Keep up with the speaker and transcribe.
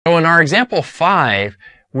So in our example 5,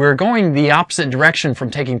 we're going the opposite direction from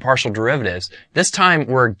taking partial derivatives. This time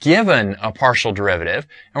we're given a partial derivative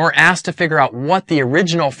and we're asked to figure out what the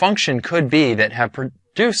original function could be that had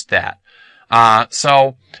produced that.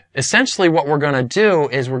 So essentially what we're going to do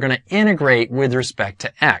is we're going to integrate with respect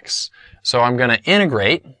to x. So I'm going to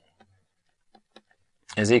integrate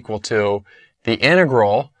is equal to the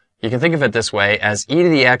integral, you can think of it this way, as e to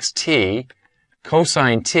the xt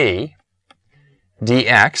cosine t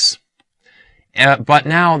dx. But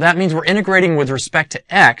now that means we're integrating with respect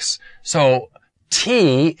to x, so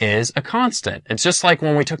t is a constant. It's just like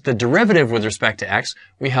when we took the derivative with respect to x,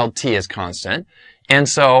 we held t as constant. And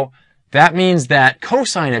so that means that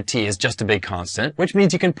cosine of t is just a big constant, which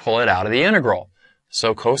means you can pull it out of the integral.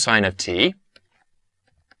 So cosine of t,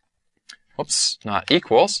 whoops, not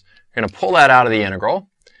equals, we're going to pull that out of the integral,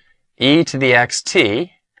 e to the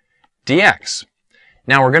xt dx.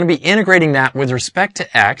 Now we're going to be integrating that with respect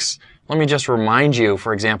to x. Let me just remind you,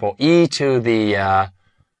 for example, e to the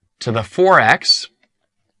 4x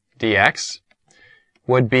dx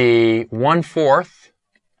would be 1/4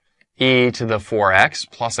 e to the 4x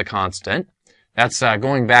plus a constant. That's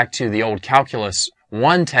going back to the old calculus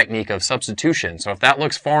 1 technique of substitution. So if that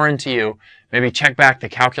looks foreign to you, maybe check back the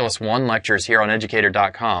calculus 1 lectures here on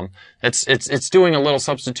Educator.com. It's doing a little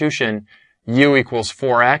substitution. U equals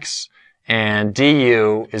 4x and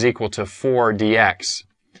du is equal to 4 dx.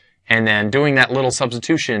 And then doing that little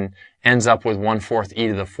substitution ends up with 1/4 e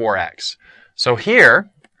to the 4x. So here,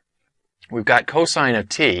 we've got cosine of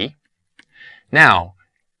t. Now,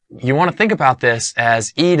 you want to think about this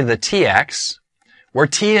as e to the tx, where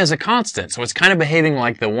t is a constant. So it's kind of behaving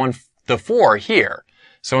like the 4 here.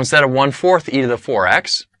 So instead of 1/4 e to the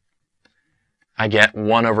 4x, I get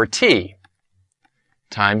 1 over t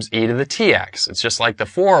times e to the tx. It's just like the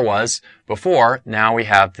 4 was before. Now we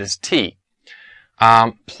have this t.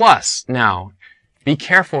 Plus, now, be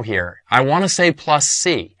careful here. I want to say plus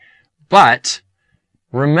c, but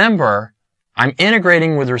remember, I'm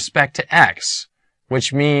integrating with respect to x,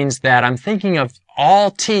 which means that I'm thinking of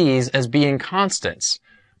all t's as being constants.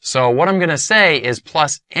 So what I'm going to say is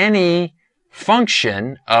plus any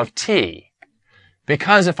function of t.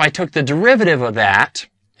 Because if I took the derivative of that,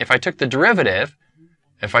 if I took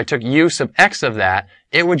u sub x of that,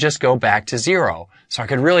 it would just go back to 0. So I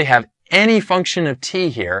could really have any function of t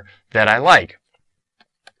here that I like.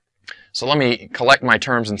 So let me collect my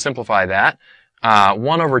terms and simplify that.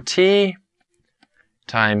 1 over t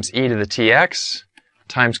times e to the tx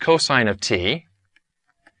times cosine of t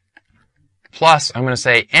plus, I'm going to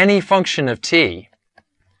say any function of t.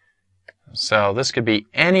 So this could be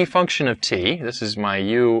any function of t. This is my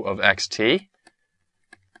u of xt.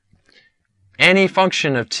 Any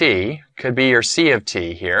function of t could be your c of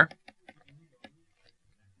t here.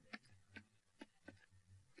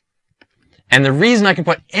 And the reason I can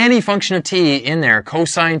put any function of t in there,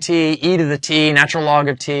 cosine t, e to the t, natural log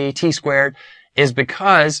of t, t squared, is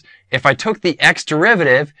because if I took the x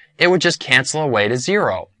derivative, it would just cancel away to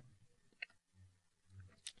 0.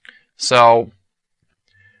 So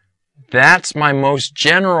that's my most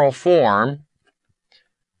general form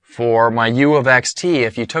for my u of xt.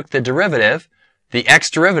 If you took the derivative, the x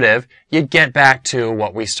derivative, you'd get back to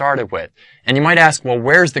what we started with. And you might ask, well,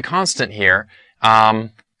 where's the constant here?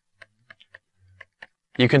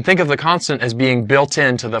 You can think of the constant as being built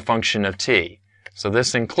into the function of t. So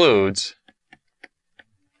this includes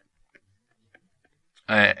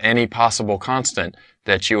any possible constant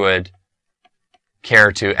that you would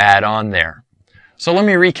care to add on there. So let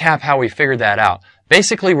me recap how we figured that out.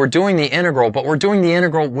 Basically, we're doing the integral, but we're doing the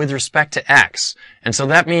integral with respect to x. And so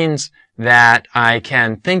that means that I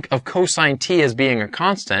can think of cosine t as being a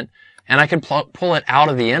constant, and I can pull it out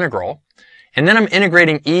of the integral. And then I'm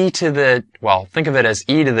integrating e to the, well, think of it as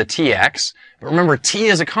e to the tx. But remember, t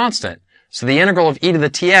is a constant. So the integral of e to the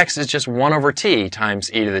tx is just 1 over t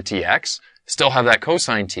times e to the tx. Still have that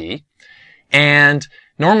cosine t. And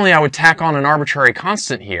normally I would tack on an arbitrary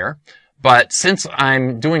constant here. But since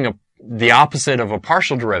I'm doing the opposite of a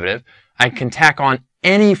partial derivative, I can tack on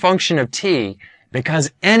any function of t,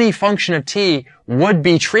 because any function of t would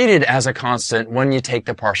be treated as a constant when you take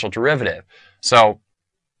the partial derivative. So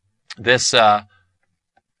this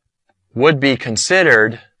would be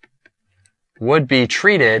treated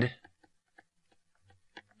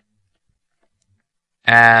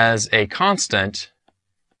as a constant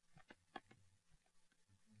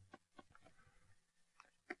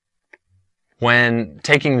when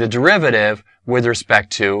taking the derivative with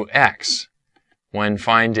respect to x, when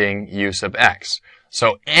finding u sub x.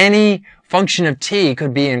 So any function of t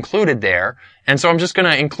could be included there, and so I'm just going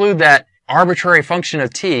to include that arbitrary function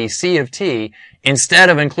of t, c of t, instead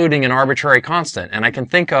of including an arbitrary constant. And I can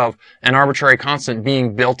think of an arbitrary constant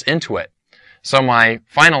being built into it. So my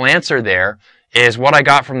final answer there is what I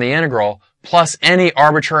got from the integral plus any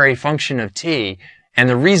arbitrary function of t. And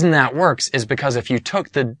the reason that works is because if you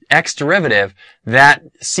took the x derivative, that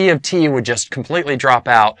c of t would just completely drop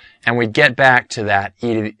out, and we'd get back to that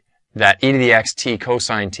e to the x t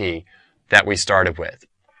cosine t that we started with.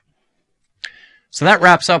 So that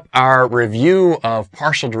wraps up our review of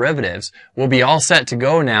partial derivatives. We'll be all set to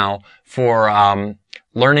go now for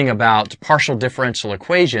learning about partial differential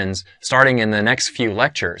equations starting in the next few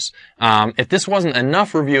lectures. If this wasn't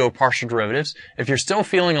enough review of partial derivatives, if you're still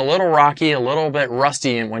feeling a little rocky, a little bit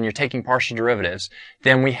rusty when you're taking partial derivatives,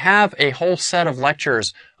 then we have a whole set of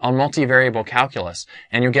lectures on multivariable calculus,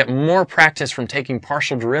 and you'll get more practice from taking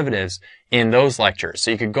partial derivatives in those lectures.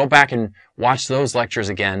 So you could go back and watch those lectures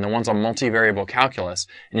again, the ones on multivariable calculus,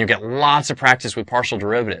 and you'll get lots of practice with partial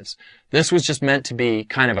derivatives. This was just meant to be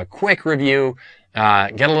kind of a quick review,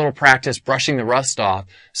 get a little practice brushing the rust off,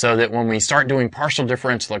 so that when we start doing partial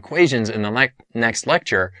differential equations in the next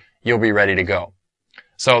lecture, you'll be ready to go.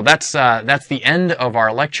 So that's the end of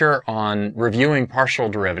our lecture on reviewing partial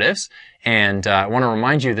derivatives. And I want to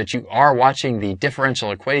remind you that you are watching the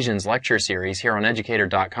Differential Equations lecture series here on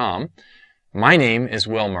Educator.com. My name is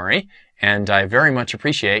Will Murray, and I very much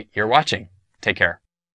appreciate your watching. Take care.